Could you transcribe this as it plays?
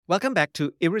Welcome back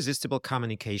to Irresistible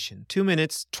Communication. 2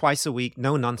 minutes, twice a week,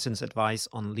 no nonsense advice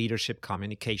on leadership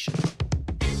communication.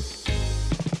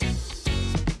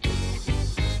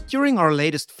 During our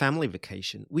latest family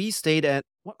vacation, we stayed at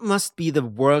what must be the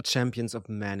world champions of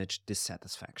managed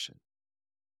dissatisfaction.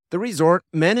 The resort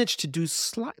managed to do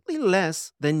slightly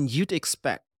less than you'd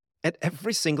expect at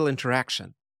every single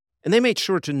interaction, and they made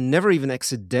sure to never even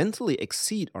accidentally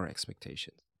exceed our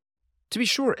expectations. To be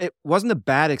sure, it wasn't a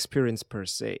bad experience per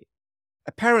se.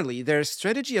 Apparently, their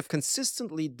strategy of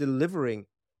consistently delivering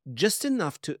just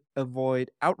enough to avoid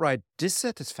outright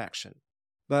dissatisfaction,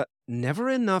 but never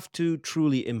enough to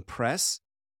truly impress,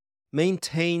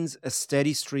 maintains a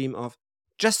steady stream of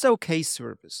just okay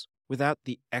service without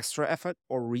the extra effort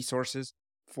or resources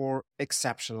for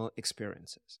exceptional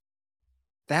experiences.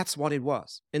 That's what it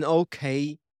was, an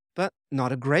okay, but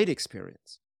not a great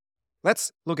experience.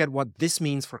 Let's look at what this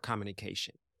means for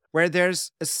communication, where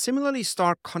there's a similarly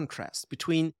stark contrast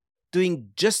between doing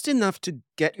just enough to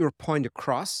get your point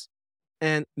across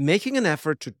and making an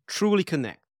effort to truly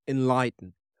connect,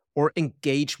 enlighten, or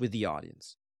engage with the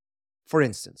audience. For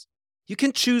instance, you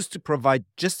can choose to provide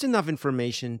just enough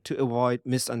information to avoid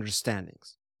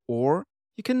misunderstandings, or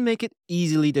you can make it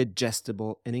easily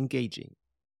digestible and engaging.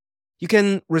 You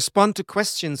can respond to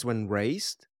questions when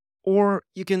raised, or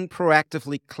you can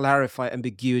proactively clarify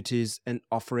ambiguities and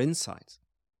offer insights.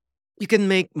 You can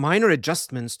make minor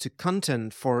adjustments to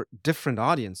content for different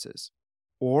audiences,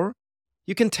 or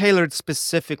you can tailor it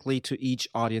specifically to each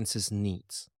audience's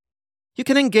needs. You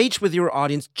can engage with your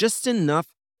audience just enough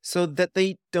so that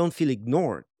they don't feel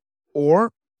ignored,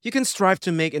 or you can strive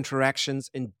to make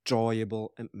interactions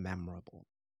enjoyable and memorable.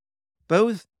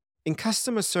 Both in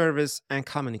customer service and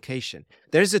communication,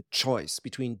 there's a choice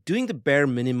between doing the bare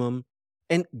minimum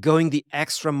and going the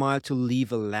extra mile to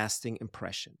leave a lasting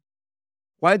impression.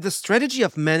 While the strategy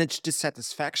of managed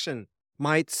dissatisfaction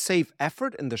might save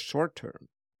effort in the short term,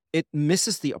 it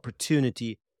misses the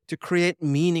opportunity to create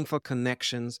meaningful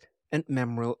connections and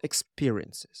memorable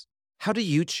experiences. How do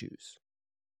you choose?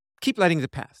 Keep lighting the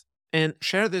path and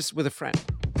share this with a friend.